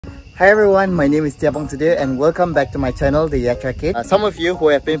Hi everyone, my name is Tiapong today and welcome back to my channel, The Yatra Kid. Some of you who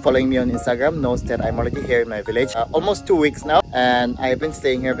have been following me on Instagram knows that I'm already here in my village. Almost 2 weeks now, and I have been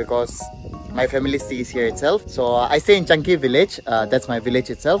staying here because my family stays here itself. So I stay in Changi village. That's my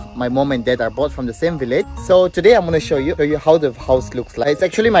village itself. My mom and dad are both from the same village. So today I'm going to show you how the house looks like. It's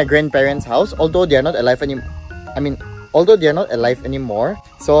actually my grandparents' house, although they are not alive anymore. Although they are not alive anymore.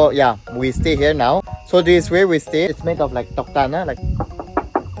 So yeah, we stay here now. So this is where we stay. It's made of like toktana, like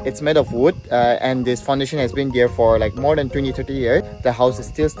it's made of wood, and this foundation has been there for like more than 20-30 years. The house is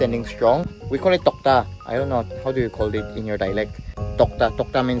still standing strong. We call it tokta. I don't know, how do you call it in your dialect? Tokta.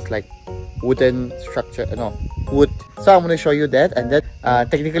 Tokta means like wooden structure, no, wood. So I'm going to show you that, and then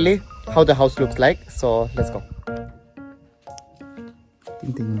technically how the house looks like. So let's go.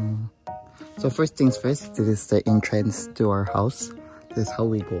 Ding ding. So first things first, this is the entrance to our house. This is how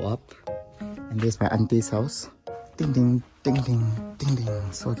we go up, and this is my auntie's house. Ding ding ding ding ding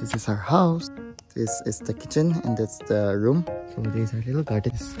ding. So this is our house. This is the kitchen, and that's the room. So these are little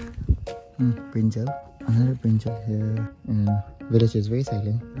gardens. Brinjal, another brinjal here. And village is very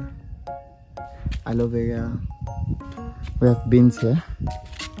silent. Aloe vera. We have beans here.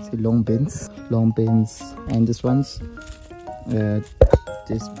 See, long beans, and this ones,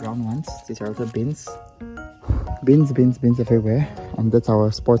 these brown ones. These are also beans. Beans everywhere. And that's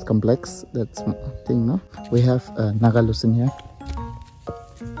our sports complex. That's thing, no? We have Nagalusan here.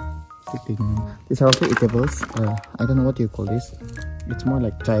 These are also eatables. I don't know what you call this. It's more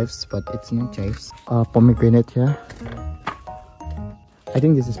like chives, but it's not chives. Pomegranate here. I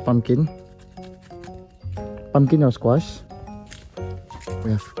think this is pumpkin or squash.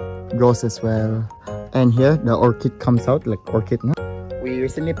 We have rose as well. And here the orchid comes out, like orchid, no? We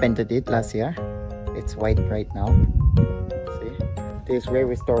recently painted it last year. It's white right now. See, this is where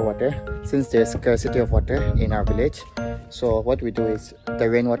we store water, since there's scarcity of water in our village. So what we do is the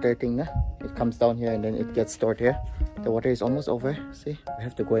rainwater thing, it comes down here and then it gets stored here. The water is almost over. See, we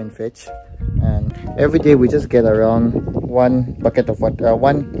have to go and fetch, and every day we just get around 1 bucket of water,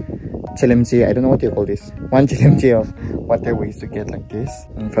 1 chilimchi, I don't know what you call this, 1 chilimchi of water we used to get like this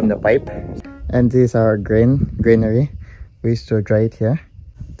from the pipe. And this is our granary. We used to dry it here.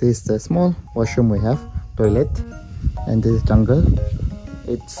 This is the small washroom we have, toilet, and this is jungle.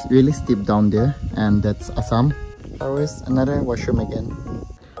 It's really steep down there, and that's Assam. There is another washroom again.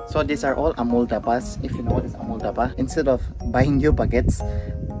 So these are all Amul dabas. If you know what is Amul daba, instead of buying new buckets,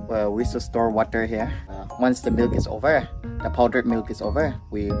 we used to store water here. Once the milk is over, the powdered milk is over,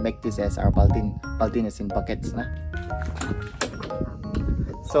 we make this as our baldin. Baldin is in buckets, na?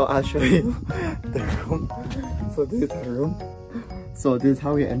 So I'll show you the room. So this is the room. So this is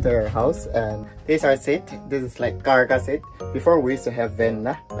how we enter our house, and this is our seat. This is like karga seat. Before we used to have van,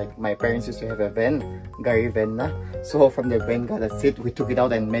 like my parents used to have a van, gari van. So from the van got a seat, we took it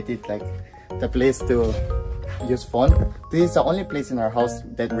out and made it like the place to use phone. This is the only place in our house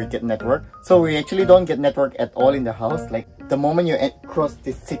that we get network. So we actually don't get network at all in the house. Like the moment you cross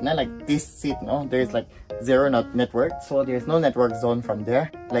this seat, like this seat, no, there is like zero network. So there's no network zone from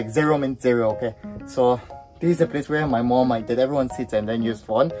there. Like 0 means 0, okay? So this is a place where my mom, my dad, everyone sits and then use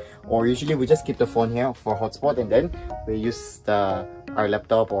phone. Or usually we just keep the phone here for hotspot, and then we use our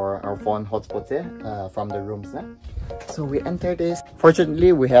laptop or our phone hotspots here from the rooms. So we enter this.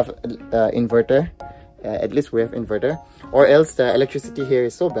 Fortunately, we have inverter. At least we have inverter. Or else the electricity here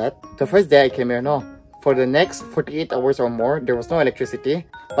is so bad. The first day I came here, no. For the next 48 hours or more, there was no electricity.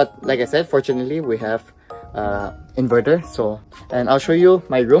 But like I said, fortunately, we have inverter. So, and I'll show you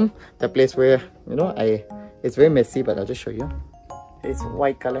my room. The place where, you know, it's very messy, but I'll just show you. It's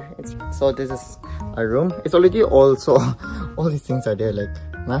white color. So this is our room. It's already all, so all these things are there,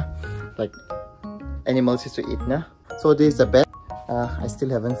 like animals used to eat, So this is the bed. I still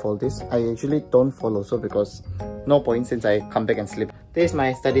haven't folded this. I usually don't fold also because no point since I come back and sleep. This is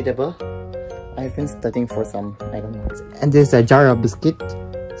my study table. I've been studying for some, I don't know. And there's a jar of biscuit.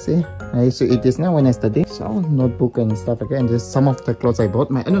 See, I used to eat this now when I study. So notebook and stuff like that. And there's some of the clothes I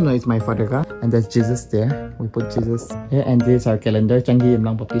bought. I don't know, it's my father car. And there's Jesus there. We put Jesus here. And this is our calendar, Changi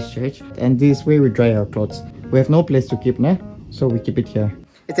Yimlang Baptist Church. And this way we dry our clothes. We have no place to keep, so we keep it here.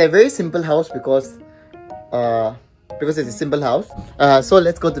 It's a very simple house because it's a simple house. So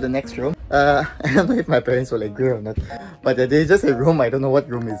let's go to the next room. I don't know if my parents will agree or not, but there's just a room. I don't know what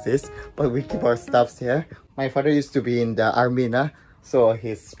room is this, but we keep our stuffs here. My father used to be in the army, so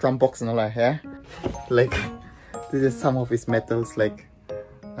his drum box and all are here. Like, this is some of his medals, like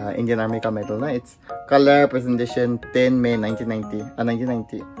Indian Army ka medal. It's color presentation 10 May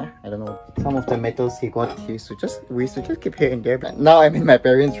 1990. I don't know. Some of the medals he got, we used to just keep here and there. But now I'm in my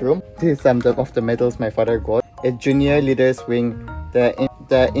parents' room. This is some of the medals my father got. A junior leaders wing. The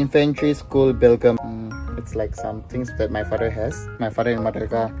the infantry school Belgium. It's like some things that my father has. My father and mother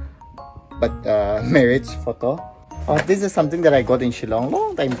got, but marriage photo. This is something that I got in Shillong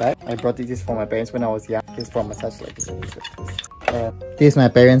long time back. I brought this for my parents when I was young. It's for massage like this. This is my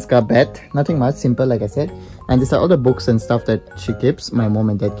parents' got bed. Nothing much, simple like I said. And these are all the books and stuff that she keeps, my mom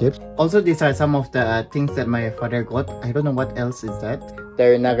and dad keeps. Also, these are some of the things that my father got. I don't know what else is that.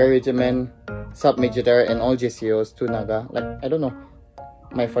 They're Naga Regiment, Sub-Major, and all JCOs to Naga. Like, I don't know.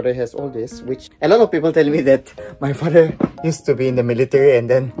 My father has all this, which a lot of people tell me that my father used to be in the military, and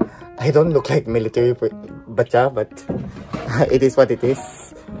then I don't look like military bacha, but it is what it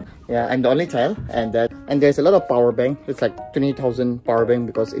is. Yeah, I'm the only child, and there's a lot of power bank. It's like 20,000 power bank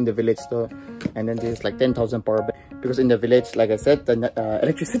because in the village though, and then there's like 10,000 power bank because in the village, like I said, the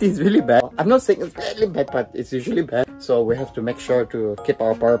electricity is really bad. I'm not saying it's really bad, but it's usually bad. So we have to make sure to keep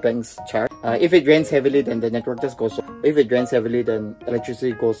our power banks charged. If it rains heavily, then the network just goes off. If it rains heavily, then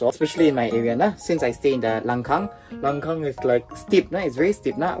electricity goes off. Especially in my area, nah? Since I stay in the Langkang. Langkang is like steep, nah? It's very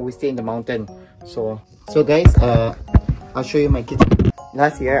steep, nah? We stay in the mountain. So guys, I'll show you my kitchen.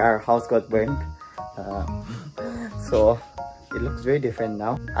 Last year, our house got burned. So it looks very different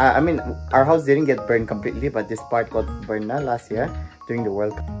now. I mean, our house didn't get burned completely, but this part got burned now last year during the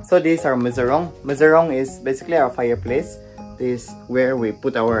World Cup. So these are Mizarong. Mizarong is basically our fireplace. This is where we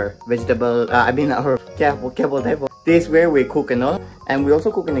put our vegetable, our cable type. This is where we cook and all. And we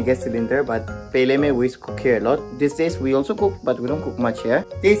also cook in a gas cylinder, but Peleme we used to cook here a lot. These days we also cook, but we don't cook much here.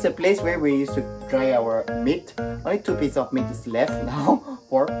 This is a place where we used to dry our meat. Only 2 pieces of meat is left now.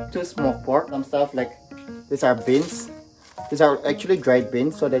 Pork, 2 smoked pork, some stuff like these are beans. These are actually dried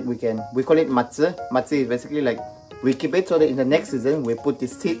beans so that we call it matze. Matze is basically like we keep it so that in the next season we put the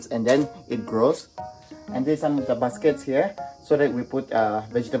seeds and then it grows. And there's some of the baskets here so that we put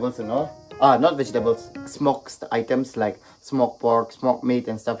vegetables and all. Not vegetables, smoked items like smoked pork, smoked meat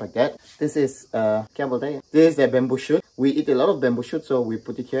and stuff like that. This is this is the bamboo shoot. We eat a lot of bamboo shoot, so we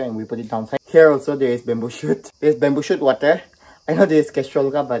put it here and we put it downside. Here also there is bamboo shoot. There's bamboo shoot water. I know there's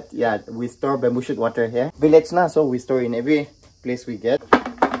Kestrolga, but yeah, we store bamboo shoot water here. Village na, so we store in every place we get.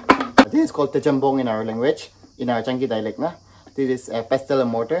 This is called Tejambong in our language, in our Changi dialect na. This is a pestle and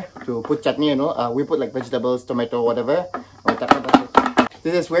mortar to put chutney, you know. We put like vegetables, tomato, whatever.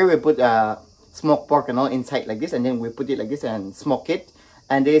 This is where we put smoked pork and all inside like this, and then we put it like this and smoke it.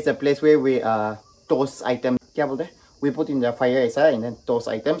 And there is a place where we toast items. We put in the fire and then toast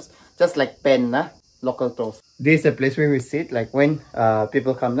items, just like pen na, local toast. This is a place where we sit, like when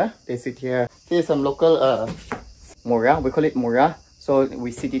people come na, they sit here. Here's some local mura, we call it mura. So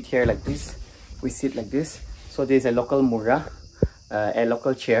we sit it here like this. We sit like this. So there's a local mura, a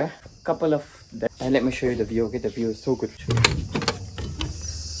local chair, couple of them. And let me show you the view. Okay, the view is so good.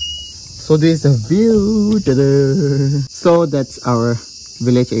 So this is the view. So that's our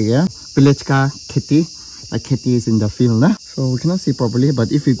village area. Village ka kheti. Like kheti is in the field, na. So we cannot see properly.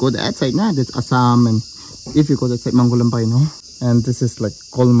 But if you go that side, na, that's Assam, and if you go that side, Mangulampai, no. And this is like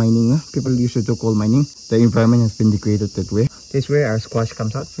coal mining. People used to do coal mining. The environment has been degraded that way. This is where our squash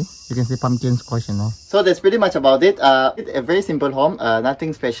comes out. See, you can see pumpkin squash and all. So that's pretty much about it. A very simple home,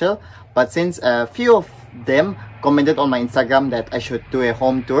 nothing special. But since a few of them commented on my Instagram that I should do a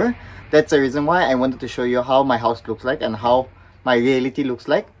home tour, that's the reason why I wanted to show you how my house looks like and how my reality looks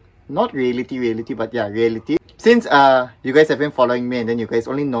like. Not reality, but yeah, reality. Since you guys have been following me and then you guys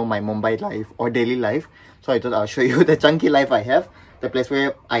only know my Mumbai life or daily life, so I thought I'll show you the chunky life I have, the place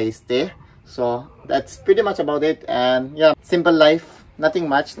where I stay. So that's pretty much about it. And yeah, simple life, nothing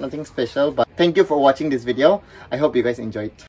much, nothing special. But thank you for watching this video. I hope you guys enjoyed.